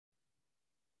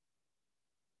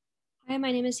Hi,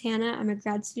 my name is Hannah. I'm a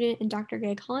grad student in Dr.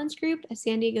 Greg Holland's group at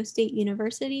San Diego State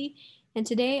University, and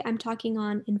today I'm talking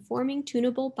on informing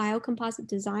tunable biocomposite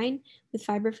design with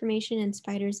fiber formation in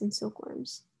spiders and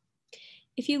silkworms.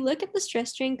 If you look at the stress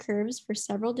strain curves for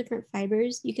several different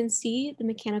fibers, you can see the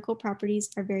mechanical properties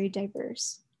are very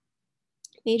diverse.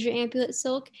 Major ampulate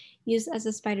silk, used as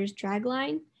a spider's drag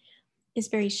line, is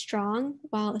very strong,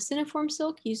 while aciniform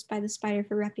silk, used by the spider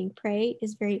for repping prey,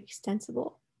 is very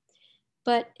extensible.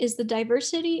 But is the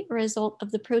diversity a result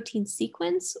of the protein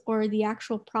sequence or the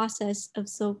actual process of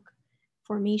silk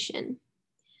formation?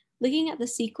 Looking at the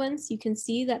sequence, you can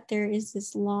see that there is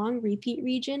this long repeat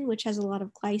region, which has a lot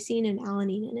of glycine and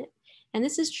alanine in it. And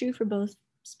this is true for both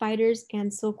spiders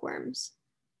and silkworms.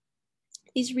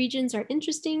 These regions are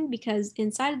interesting because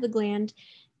inside of the gland,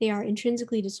 they are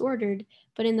intrinsically disordered,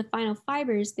 but in the final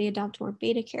fibers, they adopt more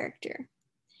beta character.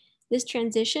 This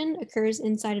transition occurs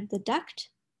inside of the duct,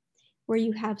 where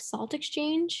you have salt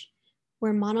exchange,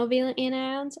 where monovalent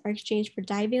anions are exchanged for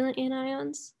divalent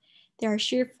anions. There are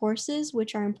shear forces,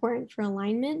 which are important for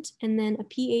alignment, and then a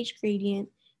pH gradient,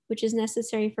 which is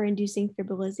necessary for inducing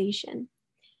fibrillization.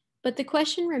 But the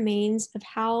question remains of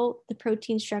how the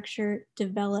protein structure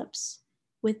develops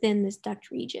within this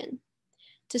duct region.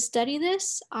 To study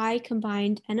this, I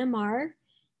combined NMR,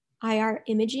 IR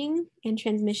imaging, and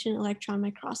transmission electron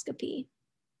microscopy.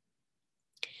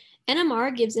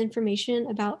 NMR gives information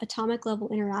about atomic level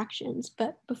interactions,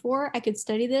 but before I could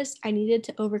study this, I needed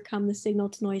to overcome the signal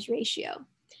to noise ratio.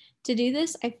 To do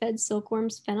this, I fed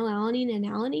silkworms phenylalanine and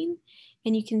alanine,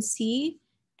 and you can see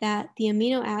that the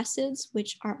amino acids,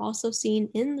 which are also seen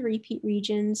in the repeat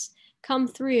regions, come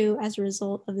through as a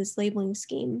result of this labeling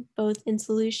scheme, both in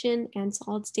solution and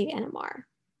solid state NMR.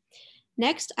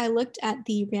 Next, I looked at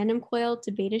the random coil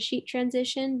to beta sheet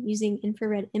transition using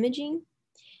infrared imaging.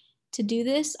 To do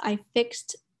this, I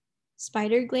fixed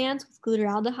spider glands with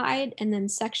glutaraldehyde and then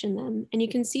sectioned them. And you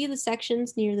can see the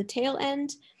sections near the tail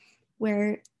end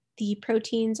where the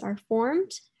proteins are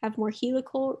formed, have more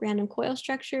helical random coil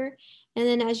structure. And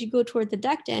then as you go toward the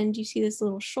duct end, you see this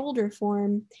little shoulder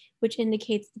form, which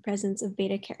indicates the presence of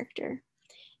beta character.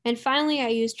 And finally, I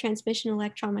used transmission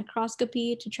electron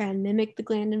microscopy to try and mimic the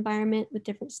gland environment with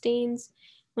different stains.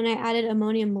 When I added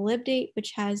ammonium molybdate,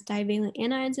 which has divalent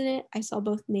anions in it, I saw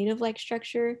both native-like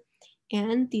structure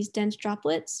and these dense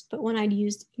droplets. But when I'd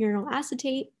used urinal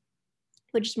acetate,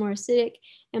 which is more acidic,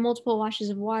 and multiple washes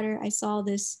of water, I saw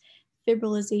this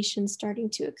fibrillization starting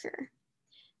to occur.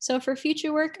 So for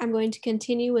future work, I'm going to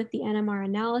continue with the NMR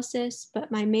analysis,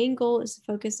 but my main goal is to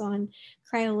focus on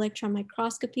cryo-electron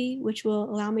microscopy, which will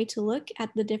allow me to look at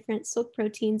the different silk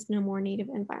proteins in a more native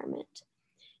environment.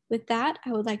 With that,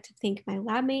 I would like to thank my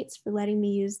lab mates for letting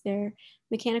me use their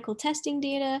mechanical testing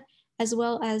data, as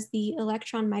well as the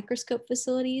electron microscope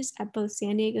facilities at both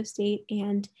San Diego State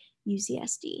and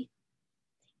UCSD.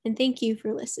 And thank you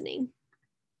for listening.